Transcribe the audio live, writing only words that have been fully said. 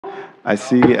I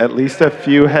see at least a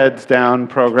few heads down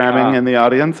programming in the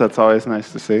audience. That's always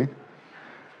nice to see.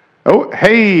 Oh,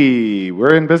 hey,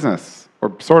 we're in business,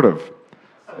 or sort of.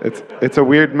 It's a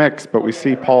weird mix, but we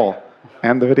see Paul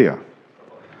and the video.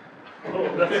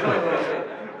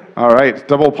 All right,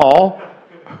 double Paul,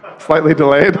 slightly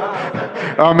delayed.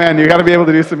 Oh man, you got to be able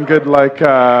to do some good like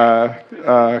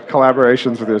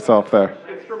collaborations with yourself there.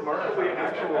 It's remarkably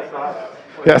actual size.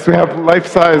 Yes, we have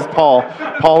life-size Paul.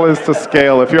 Paul is to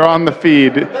scale. If you're on the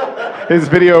feed, his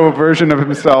video version of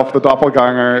himself, the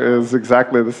doppelganger, is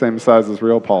exactly the same size as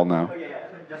real Paul now.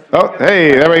 Oh,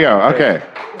 hey, there we go. Okay.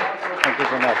 Thank you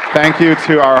so much. Thank you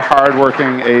to our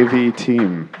hard-working AV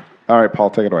team. All right, Paul,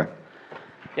 take it away.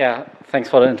 Yeah, thanks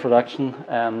for the introduction.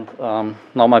 And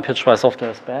now my pitch by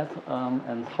software is bad,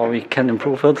 and how we can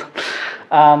improve it.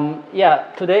 Yeah,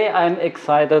 today I'm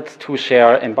excited to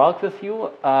share Embark with you.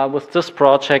 With this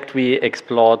project, we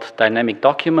explored dynamic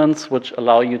documents, which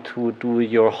allow you to do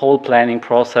your whole planning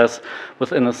process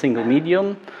within a single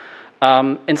medium.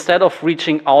 Instead of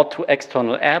reaching out to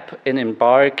external app in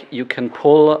Embark, you can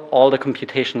pull all the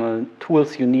computational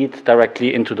tools you need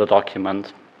directly into the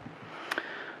document.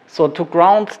 So to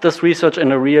ground this research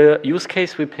in a real use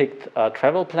case, we picked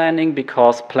travel planning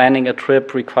because planning a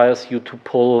trip requires you to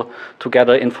pull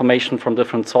together information from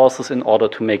different sources in order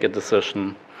to make a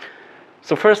decision.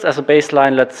 So first, as a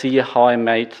baseline, let's see how I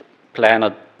might plan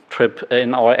a trip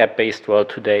in our app-based world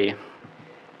today.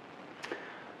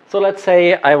 So let's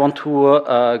say I want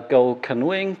to go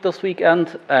canoeing this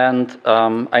weekend, and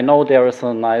I know there is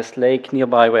a nice lake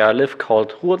nearby where I live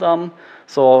called Ruhrdamm.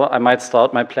 So I might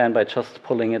start my plan by just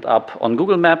pulling it up on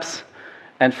Google Maps.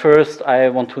 And first, I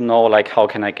want to know, like, how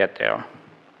can I get there?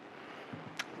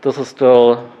 This is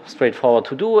still straightforward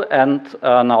to do, and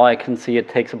now I can see it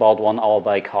takes about 1 hour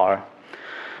by car.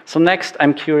 So next,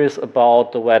 I'm curious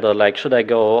about the weather, like, should I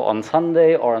go on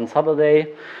Sunday or on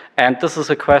Saturday? And this is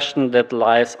a question that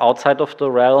lies outside of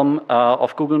the realm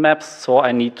of Google Maps, so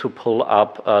I need to pull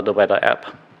up the weather app.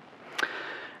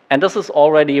 And this is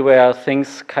already where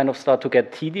things kind of start to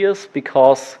get tedious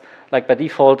because, like, by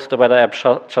default, the weather app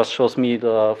just shows me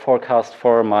the forecast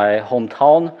for my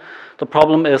hometown. The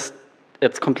problem is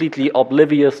it's completely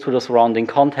oblivious to the surrounding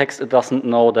context. It doesn't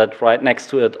know that right next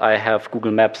to it I have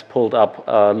Google Maps pulled up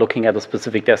looking at a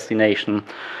specific destination.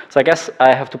 So I guess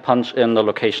I have to punch in the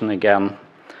location again.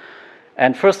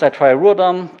 And first I try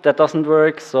Ruhrdamm, that doesn't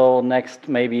work, so next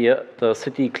maybe the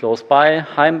city close by,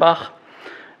 Heimbach.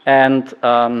 And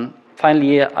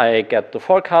finally I get the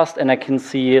forecast and I can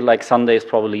see like Sunday is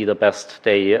probably the best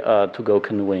day to go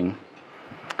canoeing.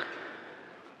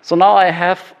 So now I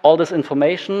have all this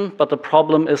information, but the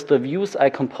problem is the views I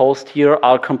composed here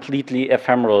are completely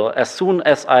ephemeral. As soon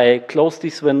as I close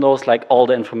these windows, like all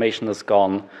the information is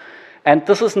gone. And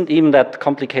this isn't even that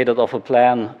complicated of a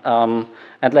plan.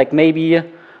 And like maybe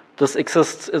this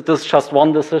exists, this is just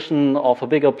one decision of a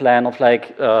bigger plan of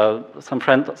like some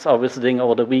friends are visiting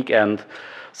over the weekend.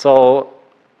 So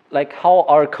like how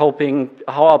are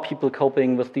people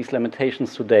coping with these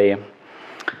limitations today?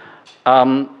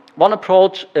 One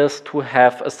approach is to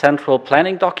have a central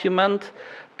planning document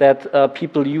that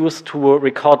people use to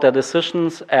record their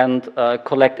decisions and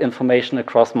collect information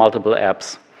across multiple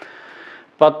apps.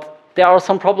 But there are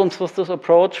some problems with this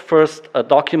approach. First, a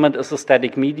document is a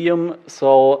static medium,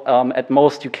 so at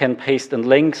most you can paste in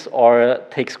links or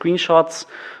take screenshots,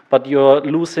 but you're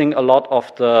losing a lot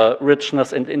of the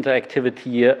richness and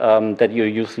interactivity that you're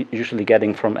usually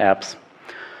getting from apps.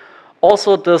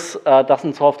 Also, this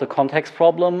doesn't solve the context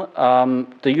problem.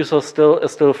 The user is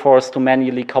still forced to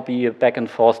manually copy back and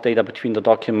forth data between the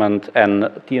document and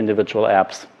the individual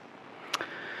apps.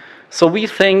 So we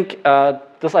think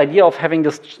this idea of having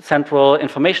this central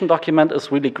information document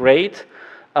is really great,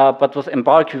 but with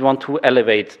Embark we want to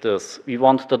elevate this. We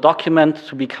want the document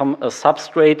to become a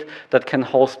substrate that can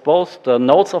host both the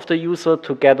nodes of the user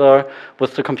together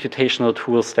with the computational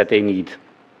tools that they need.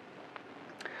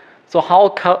 So how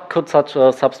could such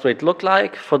a substrate look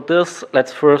like? For this,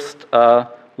 let's first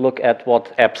look at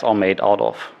what apps are made out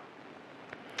of.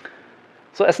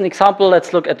 So as an example,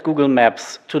 let's look at Google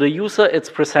Maps. To the user, it's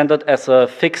presented as a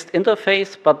fixed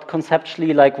interface, but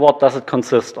conceptually, like, what does it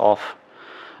consist of?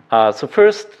 So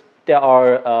first, there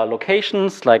are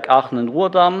locations like Aachen and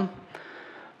Ruhrdamm.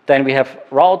 Then we have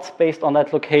routes based on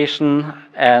that location.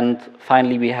 And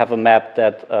finally, we have a map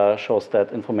that shows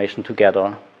that information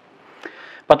together.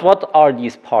 But what are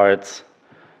these parts?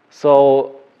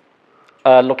 So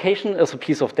location is a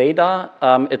piece of data.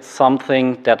 It's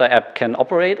something that the app can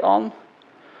operate on.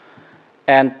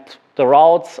 And the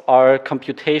routes are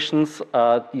computations.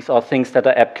 These are things that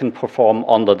the app can perform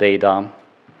on the data.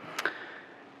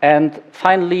 And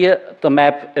finally, the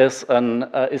map is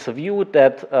a view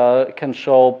that can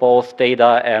show both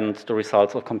data and the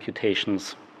results of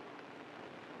computations.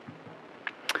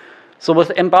 So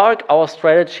with Embark, our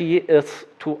strategy is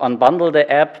to unbundle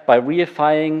the app by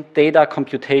reifying data,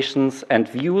 computations, and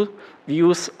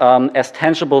views as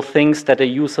tangible things that a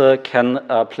user can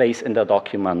place in their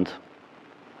document.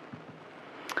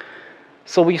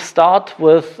 So we start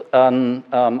with an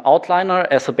outliner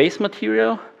as a base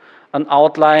material. An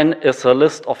outline is a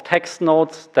list of text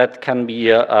nodes that can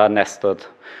be nested.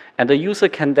 And the user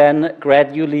can then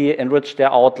gradually enrich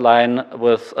their outline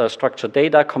with structured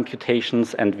data,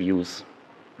 computations, and views.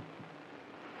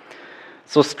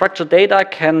 So structured data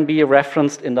can be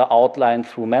referenced in the outline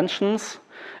through mentions.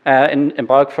 In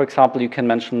Embark, for example, you can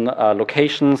mention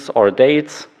locations or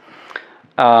dates.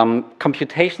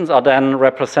 Computations are then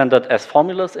represented as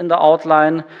formulas in the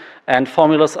outline, and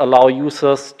formulas allow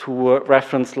users to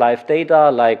reference live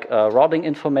data like routing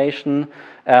information,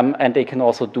 and they can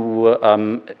also do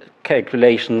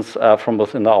calculations from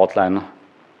within the outline.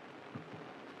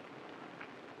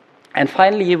 And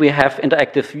finally, we have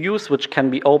interactive views, which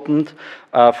can be opened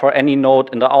for any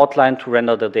node in the outline to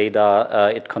render the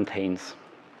data it contains.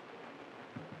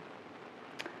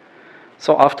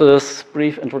 So after this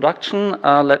brief introduction,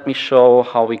 let me show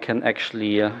how we can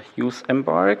actually use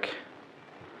Embark.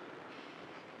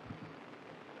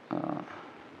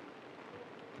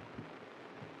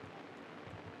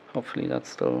 Hopefully that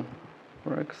still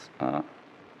works. Did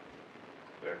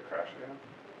it crash again?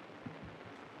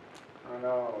 Oh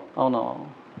no. Oh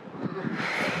no.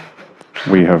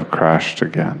 We have crashed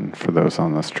again for those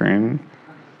on the stream.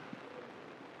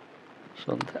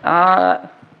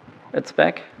 It's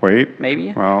back. Wait.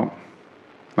 Maybe. Well,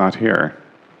 not here.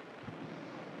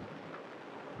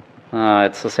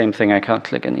 It's the same thing. I can't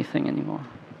click anything anymore.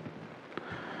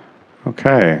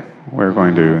 Okay, we're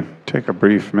going to take a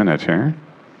brief minute here.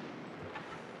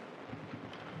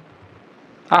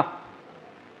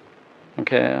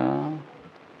 Okay.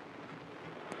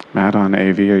 Matt on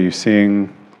AV, are you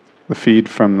seeing the feed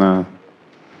from the...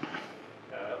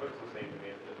 It looks the same to me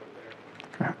as it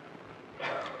is up there.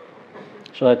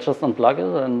 Should I just unplug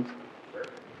it and...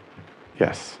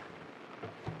 Yes.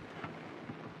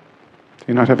 Do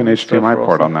you not have an HDMI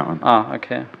port on that one?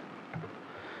 Okay.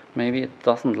 Maybe it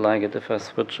doesn't like it if I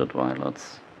switch it while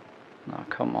it's... No,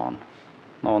 come on.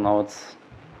 No, now it's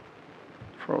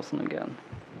frozen again.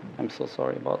 I'm so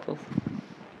sorry about this.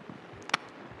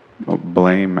 Oh,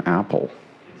 blame Apple.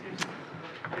 It's the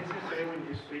same when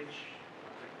you switch.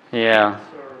 Yeah.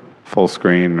 Full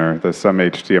screen, or there's some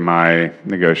HDMI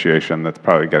negotiation that's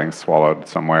probably getting swallowed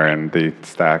somewhere in the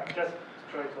stack. Just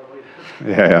try to avoid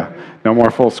it. Yeah. No more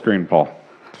full screen, Paul.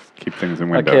 Just keep things in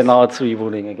Windows. Okay, now it's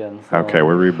rebooting again. So. Okay,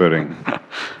 we're rebooting.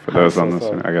 For those so on this,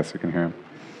 sorry. I guess you can hear him.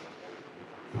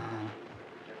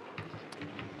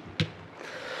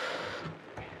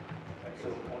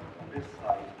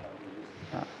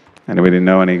 Anybody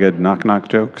know any good knock-knock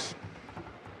jokes?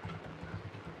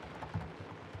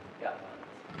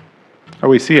 Oh,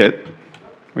 we see it.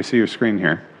 We see your screen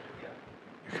here.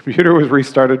 Your computer was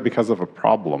restarted because of a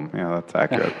problem. Yeah, that's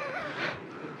accurate.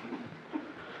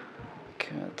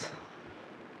 Good. Do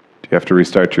you have to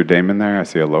restart your daemon there? I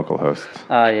see a local host.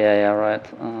 Yeah, right.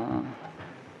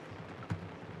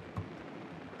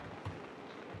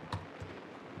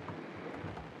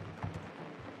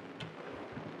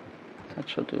 That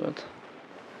should do it.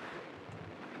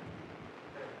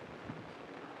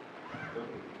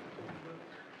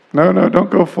 No, don't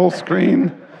go full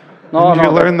screen. No, Did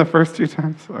you learn the first 2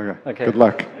 times? Okay. Good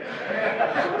luck.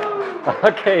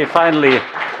 Okay, finally.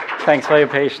 Thanks for your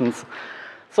patience.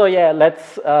 So yeah,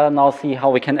 let's now see how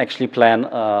we can actually plan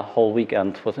a whole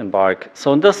weekend with Embark.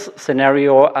 So in this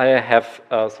scenario, I have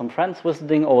some friends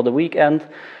visiting over the weekend,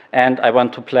 and I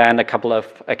want to plan a couple of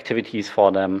activities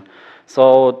for them.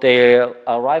 So they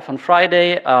arrive on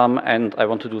Friday, and I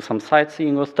want to do some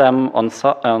sightseeing with them. On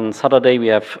Saturday, we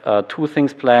have 2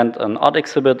 things planned, an art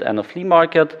exhibit and a flea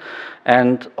market.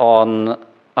 And on,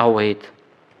 wait,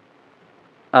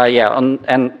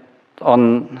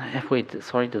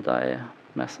 sorry, did I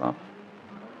mess up?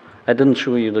 I didn't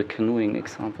show you the canoeing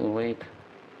example, wait.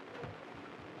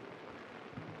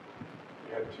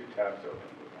 You had 2 tabs open.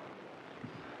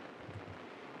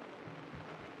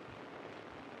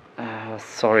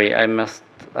 Sorry, I messed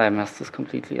this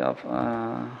completely up.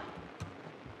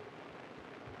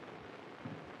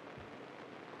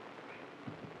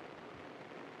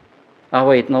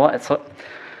 Wait, no,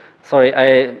 sorry,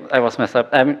 I was messed up.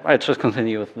 I just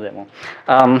continue with the demo.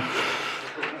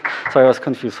 So I was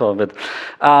confused for a bit.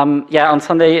 Yeah, on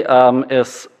Sunday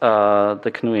is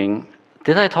the canoeing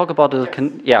Did I talk about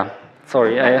the? Yeah,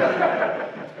 sorry.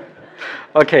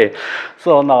 Okay,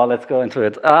 so now let's go into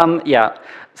it. Yeah,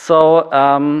 so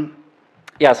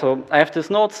so I have these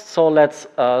notes. So let's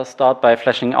start by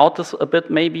fleshing out this a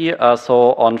bit, maybe.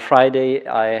 So on Friday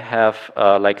I have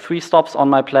like 3 stops on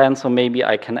my plan. So maybe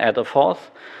I can add a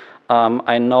 4th.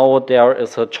 I know there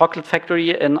is a chocolate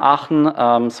factory in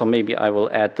Aachen, so maybe I will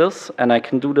add this, and I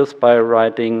can do this by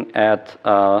writing at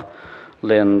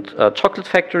Lind chocolate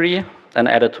factory and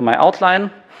add it to my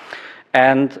outline.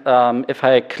 And if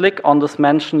I click on this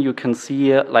mention, you can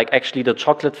see like actually the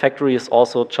chocolate factory is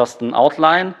also just an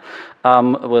outline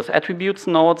with attributes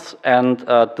nodes, and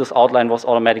this outline was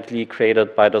automatically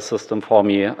created by the system for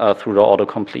me through the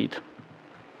autocomplete.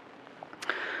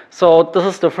 So this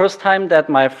is the first time that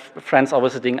my friends are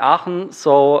visiting Aachen,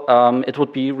 so it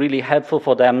would be really helpful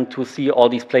for them to see all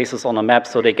these places on a map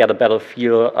so they get a better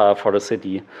feel for the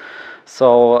city.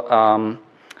 So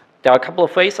there are a couple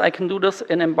of ways I can do this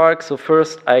in Embark. So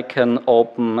first I can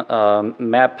open a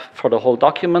map for the whole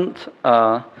document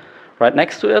right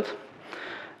next to it.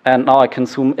 And now I can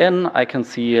zoom in, I can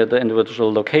see the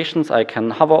individual locations, I can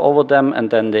hover over them, and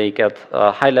then they get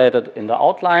highlighted in the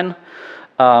outline.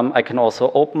 I can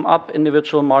also open up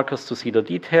individual markers to see the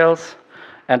details,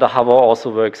 and the hover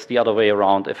also works the other way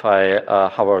around if I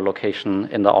hover a location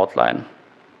in the outline.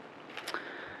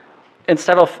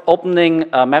 Instead of opening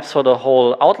maps for the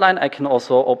whole outline, I can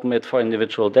also open it for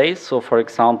individual days. So for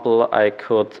example, I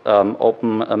could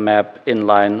open a map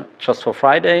inline just for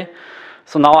Friday.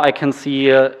 So now I can see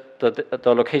the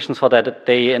locations for that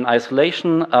day in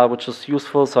isolation, which is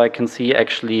useful. So I can see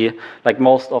actually like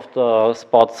most of the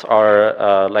spots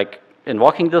are like in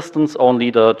walking distance, only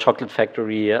the chocolate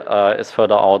factory is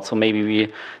further out. So maybe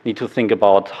we need to think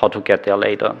about how to get there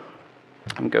later.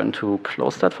 I'm going to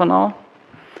close that for now.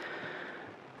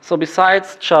 So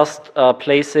besides just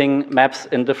placing maps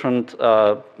in different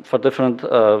for different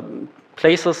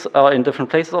places in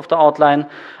different places of the outline,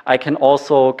 I can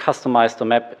also customize the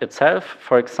map itself.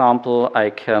 For example, I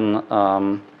can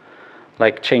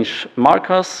like change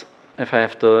markers. If I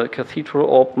have the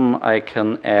cathedral open, I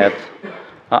can add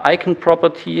an icon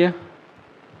property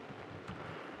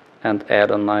and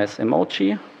add a nice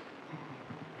emoji.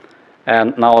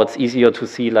 And now it's easier to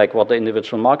see like what the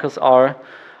individual markers are.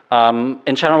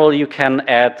 In general, you can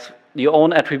add your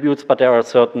own attributes, but there are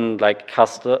certain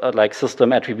like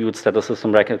system attributes that the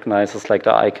system recognizes, like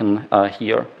the icon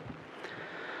here.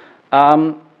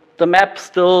 The map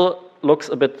still looks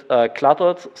a bit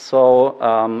cluttered, so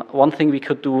one thing we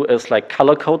could do is like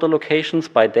color code the locations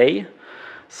by day.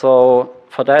 So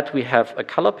for that, we have a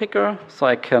color picker, so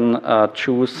I can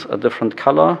choose a different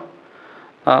color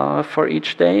for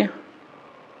each day.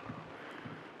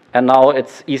 And now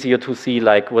it's easier to see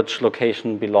like which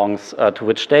location belongs to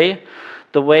which day.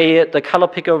 The way the color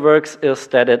picker works is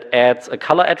that it adds a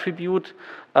color attribute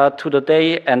to the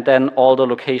day, and then all the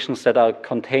locations that are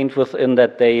contained within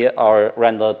that day are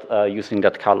rendered using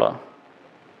that color.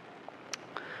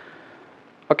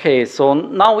 Okay, so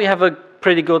now we have a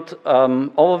pretty good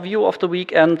overview of the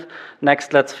weekend.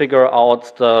 Next, let's figure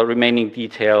out the remaining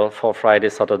detail for Friday,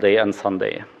 Saturday, and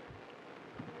Sunday.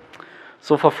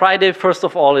 So for Friday, first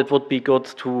of all, it would be good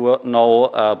to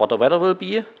know what the weather will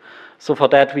be. So for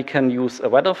that, we can use a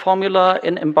weather formula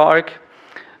in Embark.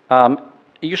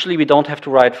 Usually, we don't have to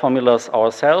write formulas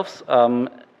ourselves.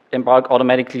 Embark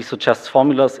automatically suggests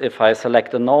formulas. If I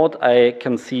select a node, I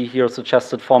can see here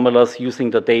suggested formulas using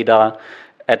the data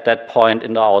at that point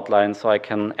in the outline. So I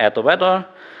can add the weather,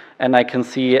 and I can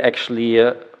see actually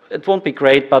it won't be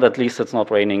great, but at least it's not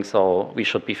raining, so we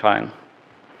should be fine.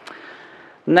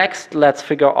 Next, let's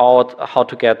figure out how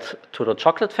to get to the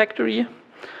chocolate factory.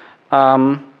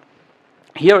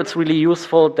 Here it's really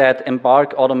useful that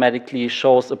Embark automatically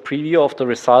shows a preview of the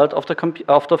result of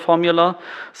the formula.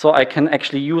 So I can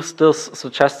actually use this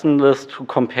suggestion list to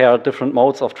compare different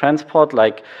modes of transport,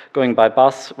 like going by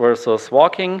bus versus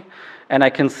walking. And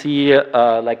I can see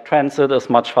like transit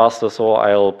is much faster, so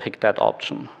I'll pick that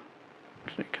option.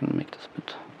 I can make this a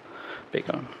bit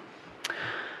bigger.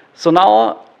 So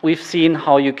now we've seen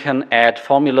how you can add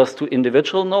formulas to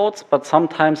individual nodes, but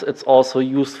sometimes it's also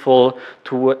useful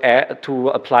to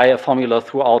apply a formula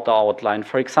throughout the outline.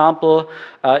 For example,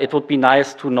 it would be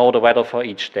nice to know the weather for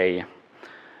each day.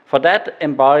 For that,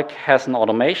 Embark has an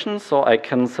automation, so I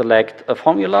can select a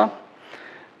formula,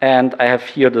 and I have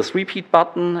here this repeat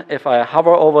button. If I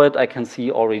hover over it, I can see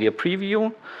already a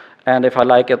preview, and if I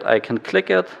like it, I can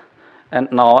click it,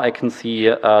 and now I can see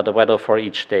the weather for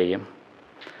each day.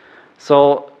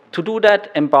 So to do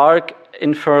that, Embark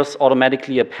infers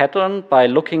automatically a pattern by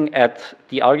looking at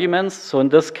the arguments. So in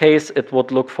this case, it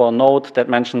would look for a node that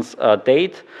mentions a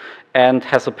date and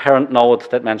has a parent node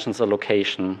that mentions a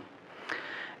location.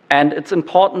 And it's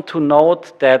important to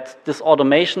note that this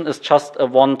automation is just a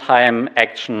one-time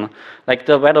action. Like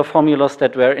the weather formulas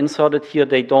that were inserted here,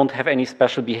 they don't have any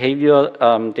special behavior.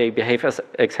 They behave as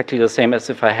exactly the same as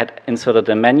if I had inserted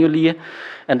them manually.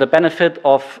 And the benefit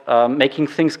of making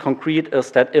things concrete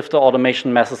is that if the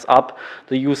automation messes up,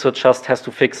 the user just has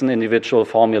to fix an individual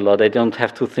formula. They don't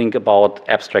have to think about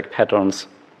abstract patterns.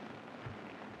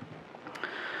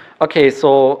 Okay,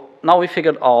 so now we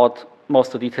figured out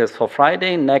most of the details for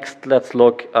Friday. Next, let's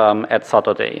look at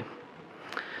Saturday.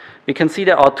 We can see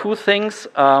there are two things,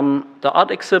 the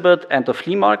art exhibit and the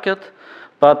flea market,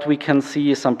 but we can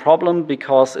see some problem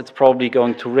because it's probably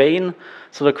going to rain.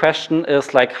 So the question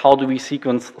is, like, how do we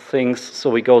sequence things so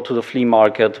we go to the flea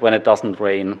market when it doesn't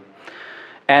rain?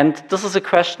 And this is a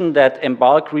question that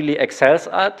Embark really excels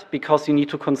at, because you need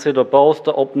to consider both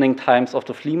the opening times of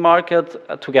the flea market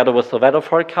together with the weather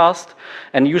forecast.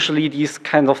 And usually these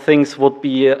kind of things would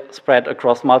be spread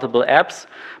across multiple apps.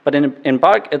 But in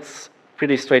Embark, it's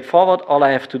pretty straightforward. All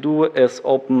I have to do is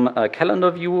open a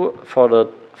calendar view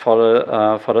for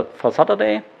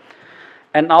Saturday.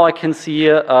 And now I can see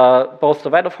both the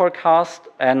weather forecast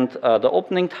and the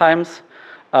opening times.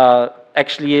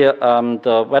 Actually,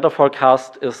 the weather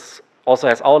forecast also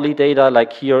has hourly data.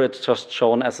 Like here, it's just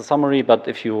shown as a summary. But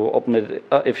if you open it,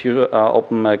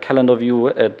 open a calendar view,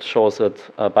 it shows it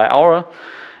by hour.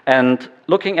 And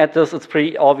looking at this, it's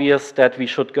pretty obvious that we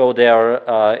should go there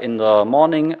in the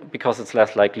morning because it's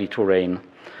less likely to rain.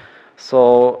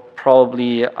 So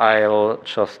probably I'll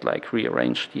just like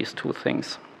rearrange these two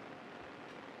things.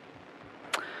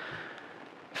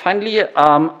 Finally,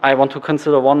 I want to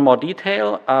consider one more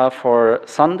detail for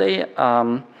Sunday.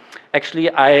 Actually,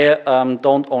 I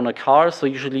don't own a car, so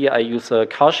usually I use a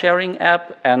car sharing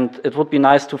app, and it would be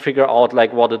nice to figure out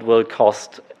like what it will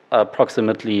cost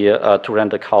approximately to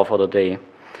rent a car for the day.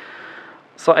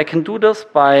 So I can do this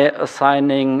by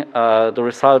assigning the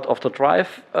result of the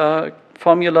drive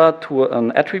formula to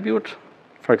an attribute.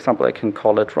 For example, I can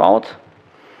call it route.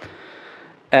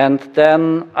 And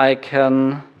then I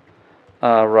can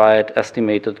write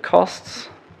estimated costs,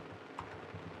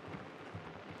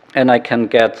 and I can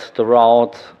get the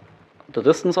route, the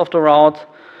distance of the route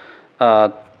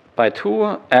by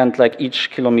 2, and like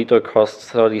each kilometer costs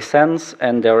 30 cents,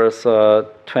 and there is a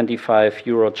 25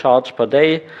 euro charge per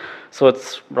day, so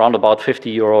it's around about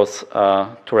 50 euros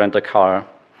to rent a car.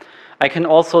 I can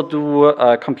also do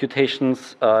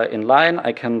computations in line.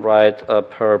 I can write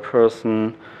per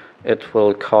person it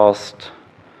will cost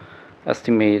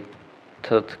estimated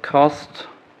cost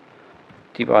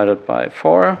divided by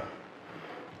 4.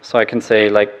 So I can say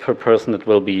like per person it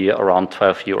will be around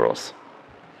 12 euros.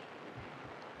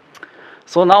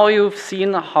 So now you've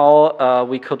seen how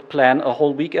we could plan a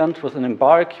whole weekend with an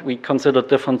Embark. We considered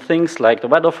different things like the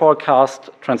weather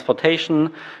forecast,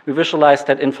 transportation. We visualized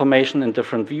that information in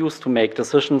different views to make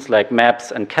decisions like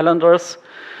maps and calendars.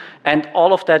 And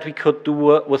all of that we could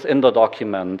do within the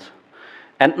document.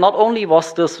 And not only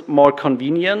was this more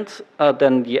convenient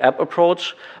than the app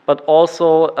approach, but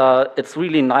also it's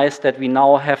really nice that we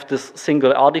now have this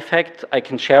single artifact. I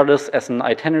can share this as an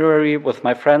itinerary with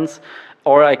my friends,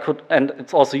 or I could, and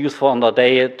it's also useful on the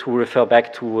day to refer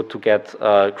back to get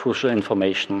crucial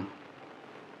information.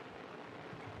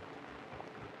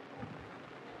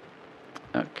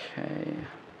 Okay,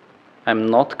 I'm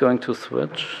not going to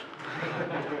switch.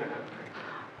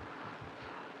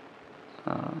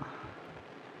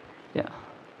 Yeah.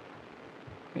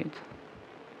 Wait.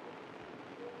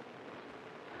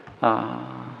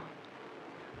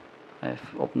 I've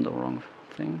opened the wrong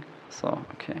thing. So,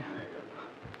 okay.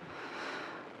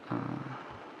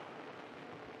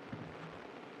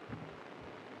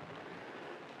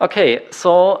 Okay,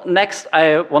 so next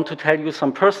I want to tell you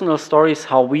some personal stories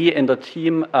how we in the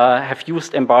team have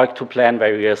used Embark to plan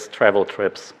various travel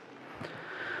trips.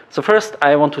 So first,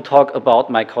 I want to talk about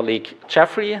my colleague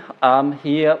Geoffrey.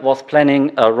 He was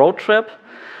planning a road trip,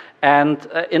 and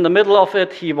in the middle of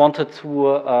it, he wanted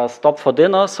to stop for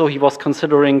dinner, so he was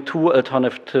considering 2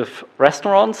 alternative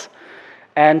restaurants.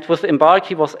 And with Embark,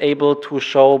 he was able to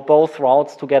show both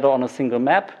routes together on a single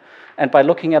map. And by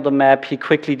looking at the map, he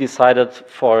quickly decided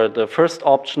for the first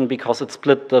option because it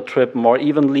split the trip more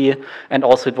evenly, and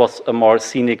also it was a more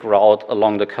scenic route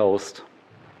along the coast.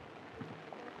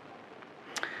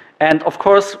 And of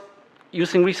course,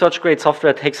 using research-grade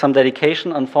software takes some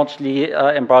dedication. Unfortunately,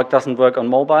 Embark doesn't work on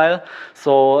mobile.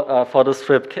 So for this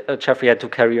trip, Geoffrey had to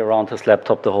carry around his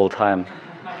laptop the whole time.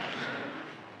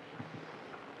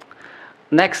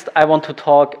 Next, I want to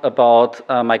talk about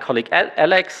my colleague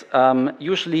Alex.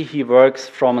 Usually he works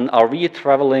from an RV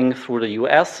traveling through the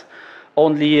US.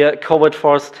 Only COVID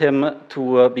forced him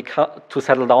to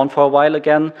settle down for a while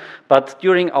again. But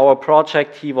during our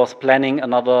project, he was planning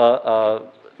another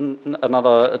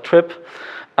trip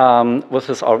with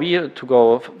his RV to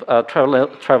go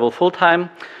travel full-time.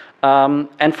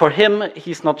 And for him,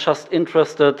 he's not just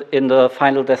interested in the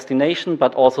final destination,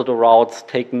 but also the routes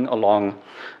taken along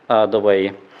the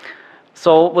way.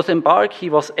 So with Embark, he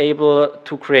was able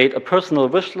to create a personal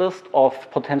wish list of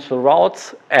potential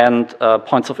routes and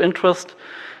points of interest,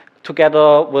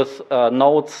 together with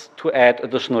notes to add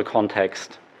additional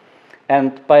context.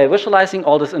 And by visualizing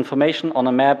all this information on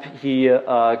a map, he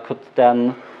could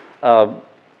then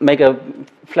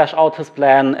flesh out his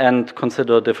plan and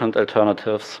consider different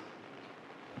alternatives.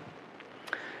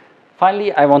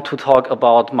 Finally, I want to talk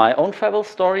about my own travel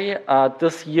story.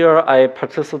 This year, I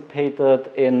participated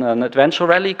in an adventure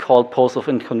rally called Post of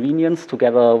Inconvenience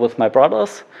together with my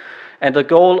brothers. And the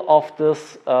goal of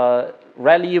this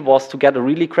rally was to get a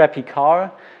really crappy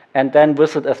car and then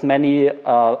visit as many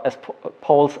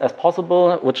poles as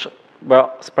possible, which were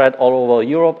spread all over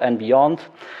Europe and beyond.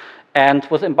 And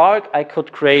with Embark, I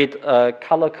could create a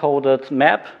color-coded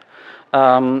map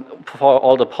for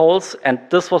all the poles, and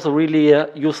this was a really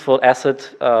useful asset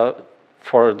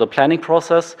for the planning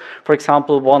process. For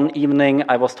example, one evening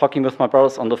I was talking with my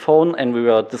brothers on the phone and we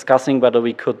were discussing whether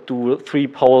we could do 3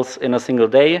 poles in a single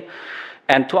day.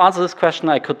 And to answer this question,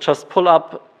 I could just pull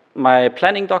up my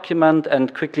planning document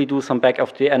and quickly do some back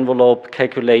of the envelope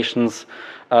calculations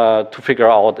to figure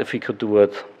out if we could do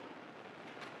it.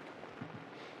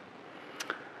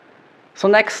 So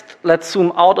next, let's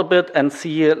zoom out a bit and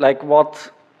see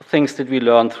what things did we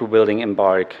learn through building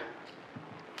Embark.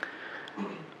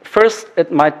 First,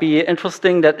 it might be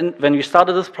interesting that when we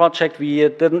started this project, we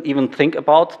didn't even think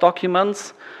about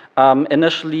documents.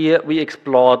 Initially, we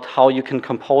explored how you can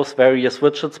compose various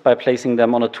widgets by placing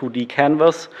them on a 2D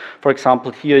canvas. For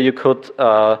example, here you could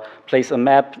place a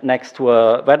map next to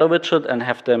a weather widget and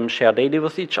have them share data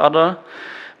with each other.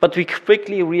 But we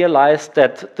quickly realized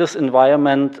that this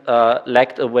environment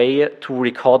lacked a way to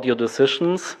record your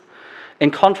decisions.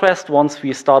 In contrast, once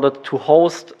we started to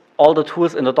host all the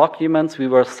tools in the documents, we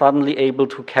were suddenly able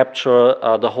to capture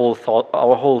our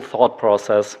whole thought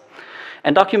process.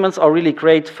 And documents are really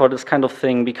great for this kind of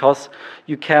thing because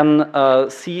you can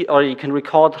see or you can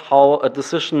record how a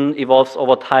decision evolves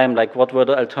over time, like what were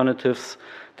the alternatives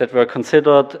that were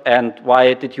considered and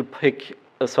why did you pick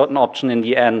a certain option in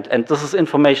the end. And this is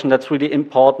information that's really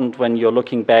important when you're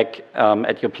looking back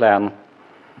at your plan.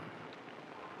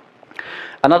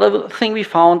 Another thing we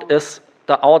found is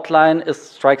the outline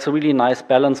strikes a really nice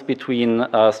balance between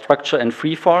structure and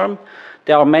freeform.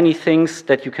 There are many things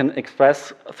that you can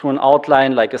express through an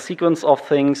outline, like a sequence of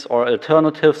things or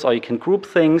alternatives, or you can group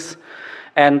things.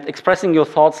 And expressing your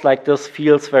thoughts like this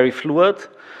feels very fluid.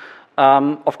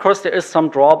 Of course, there is some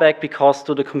drawback because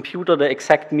to the computer, the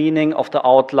exact meaning of the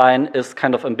outline is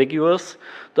kind of ambiguous.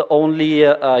 The only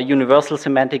universal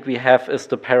semantic we have is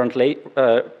the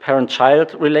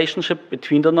parent-child relationship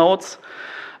between the nodes.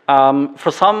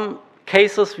 For some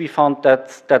cases, we found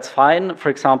that that's fine. For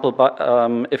example,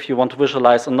 if you want to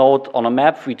visualize a node on a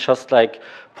map, we just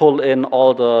pull in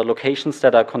all the locations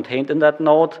that are contained in that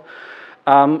node.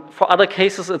 For other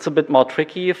cases, it's a bit more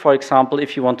tricky. For example,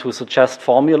 if you want to suggest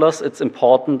formulas, it's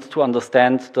important to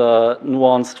understand the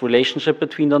nuanced relationship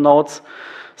between the nodes.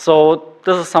 So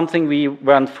this is something we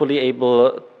weren't fully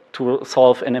able to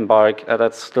solve in Embark.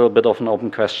 That's still a bit of an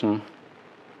open question.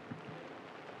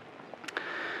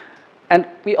 And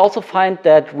we also find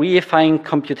that reifying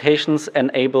computations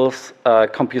enables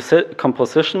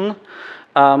composition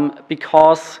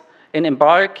because in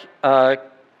Embark,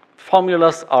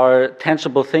 formulas are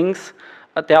tangible things.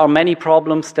 There are many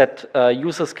problems that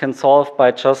users can solve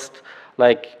by just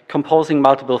composing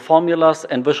multiple formulas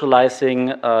and visualizing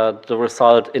the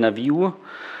result in a view.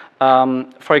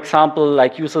 For example,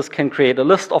 users can create a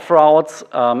list of routes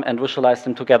and visualize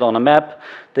them together on a map.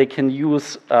 They can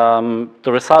use the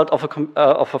result of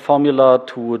a formula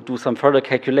to do some further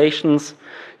calculations.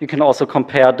 You can also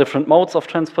compare different modes of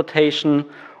transportation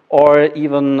or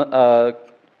even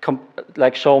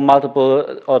show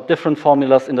multiple or different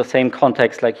formulas in the same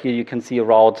context. Like here you can see a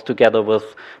route together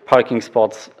with parking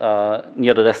spots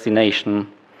near the destination.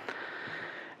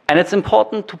 And it's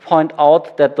important to point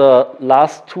out that the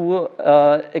last two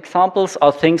examples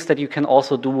are things that you can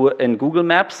also do in Google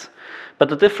Maps. But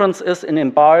the difference is in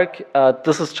Embark,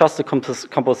 this is just a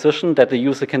composition that the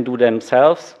user can do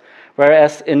themselves.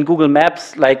 Whereas in Google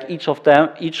Maps,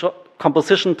 each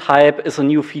composition type is a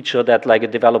new feature that like a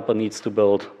developer needs to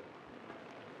build.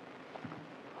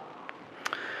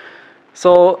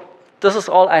 So this is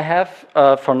all I have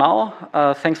for now.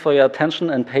 Thanks for your attention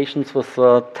and patience with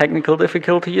technical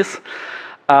difficulties.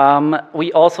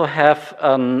 We also have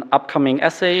an upcoming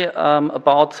essay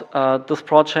about this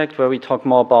project where we talk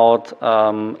more about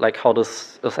like how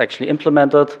this is actually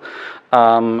implemented.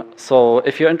 So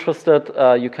if you're interested,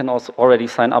 you can also already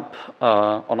sign up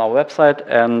on our website.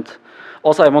 And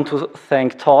also I want to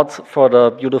thank Todd for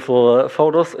the beautiful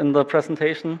photos in the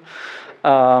presentation.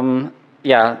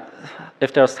 Yeah,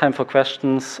 if there's time for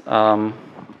questions,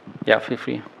 yeah, feel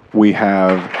free. We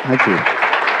have, thank you.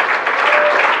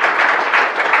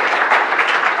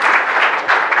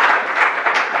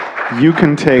 You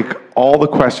can take all the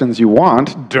questions you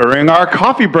want during our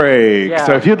coffee break. Yeah,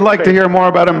 so if you'd like to hear more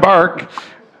about Embark,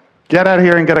 get out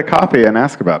here and get a coffee and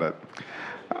ask about it.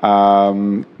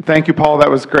 Thank you, Paul. That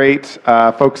was great.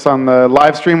 Folks on the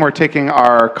live stream, we're taking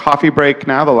our coffee break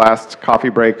now, the last coffee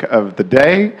break of the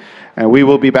day. And we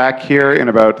will be back here in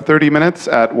about 30 minutes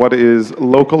at what is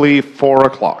locally 4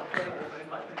 o'clock.